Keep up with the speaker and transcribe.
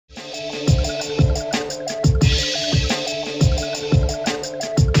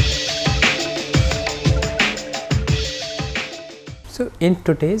In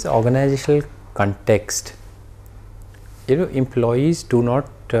today's organizational context, employees do not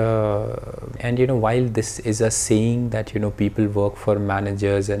and while this is a saying that people work for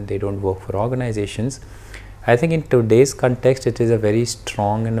managers and they don't work for organizations, I think in today's context it is a very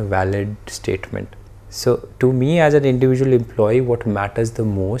strong and a valid statement. So to me, as an individual employee, what matters the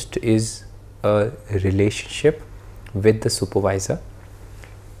most is a relationship with the supervisor,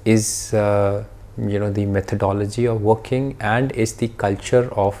 is the methodology of working, and is the culture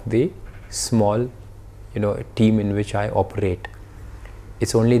of the small team in which I operate.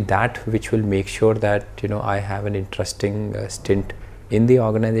 It's only that which will make sure that I have an interesting stint in the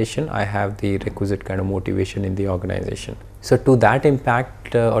organization. I have the requisite kind of motivation in the organization. So to that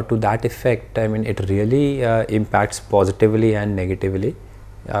impact or to that effect, I mean, it really impacts positively and negatively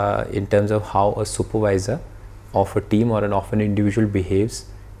in terms of how a supervisor of a team or of an individual behaves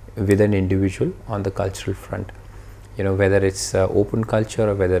with an individual on the cultural front. Whether it's a open culture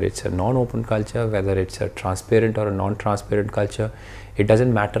or whether it's a non-open culture, whether it's a transparent or a non-transparent culture, it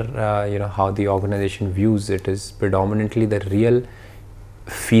doesn't matter how the organization views it. Is predominantly the real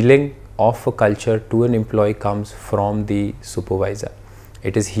feeling of a culture to an employee comes from the supervisor.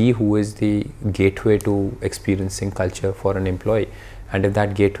 It is he who is the gateway to experiencing culture for an employee, and if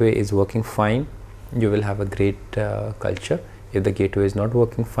that gateway is working fine, you will have a great culture. If the gateway is not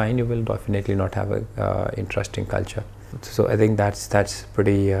working fine, you will definitely not have a interesting culture. So I think that's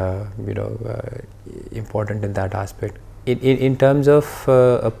pretty important in that aspect. In terms of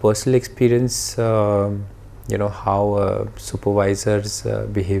a personal experience, how supervisors'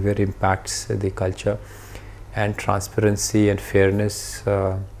 behavior impacts the culture, and transparency and fairness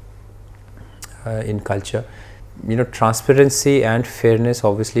in culture. Transparency and fairness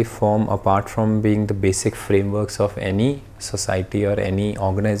obviously form, apart from being the basic frameworks of any society or any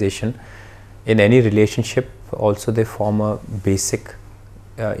organization, in any relationship also they form a basic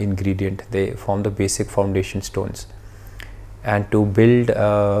ingredient. They form the basic foundation stones. And to build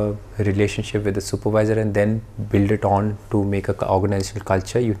a relationship with the supervisor and then build it on to make an organizational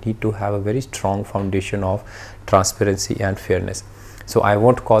culture, you need to have a very strong foundation of transparency and fairness. So I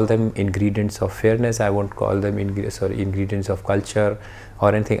won't call them ingredients of fairness, I won't call them ingredients of culture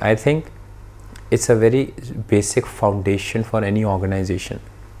or anything. I think it's a very basic foundation for any organization: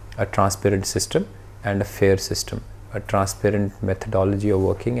 a transparent system and a fair system, a transparent methodology of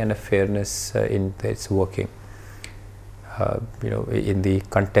working and a fairness in its working. In the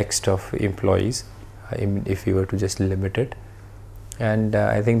context of employees, if we were to just limit it. And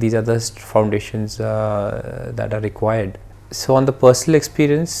I think these are the foundations that are required. So on the personal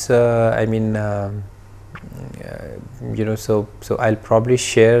experience, I mean, so I'll probably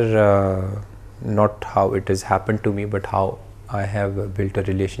share not how it has happened to me, but how I have built a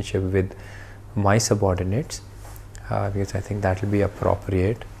relationship with my subordinates, because I think that will be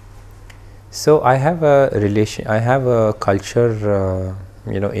appropriate. So I have a culture,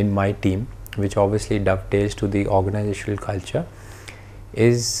 in my team, which obviously dovetails to the organizational culture,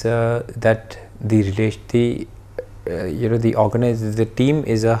 is that the team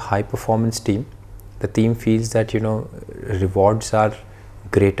is a high performance team. The team feels that rewards are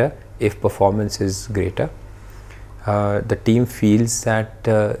greater if performance is greater. The team feels that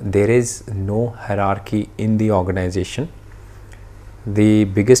there is no hierarchy in the organization. The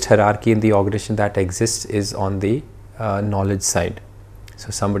biggest hierarchy in the organization that exists is on the knowledge side.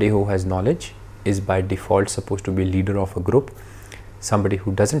 So somebody who has knowledge is by default supposed to be leader of a group. Somebody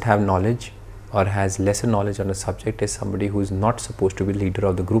who doesn't have knowledge or has lesser knowledge on a subject is somebody who is not supposed to be leader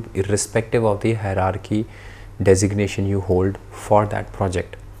of the group, irrespective of the hierarchy designation you hold for that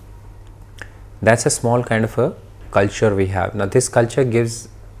project. That's a small kind of a culture we have. Now this culture gives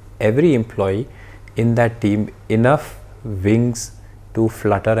every employee in that team enough wings to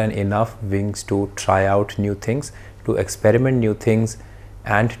flutter and enough wings to try out new things, to experiment new things,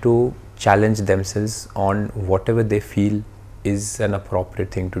 and to challenge themselves on whatever they feel is an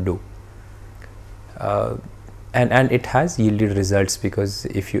appropriate thing to do. And it has yielded results, because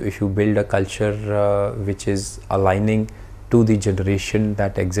if you build a culture which is aligning to the generation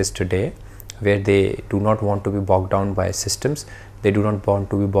that exists today, where they do not want to be bogged down by systems, they do not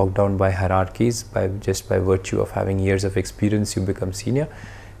want to be bogged down by hierarchies, just by virtue of having years of experience you become senior,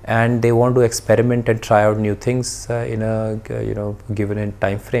 and they want to experiment and try out new things in a given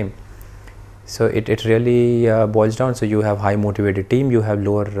time frame. So it really boils down. So you have high motivated team, you have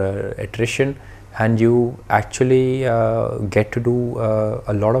lower attrition, and you actually get to do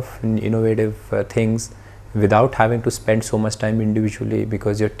a lot of innovative things without having to spend so much time individually,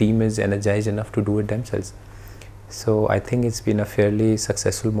 because your team is energized enough to do it themselves. So I think it's been a fairly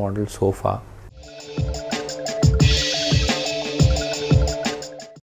successful model so far.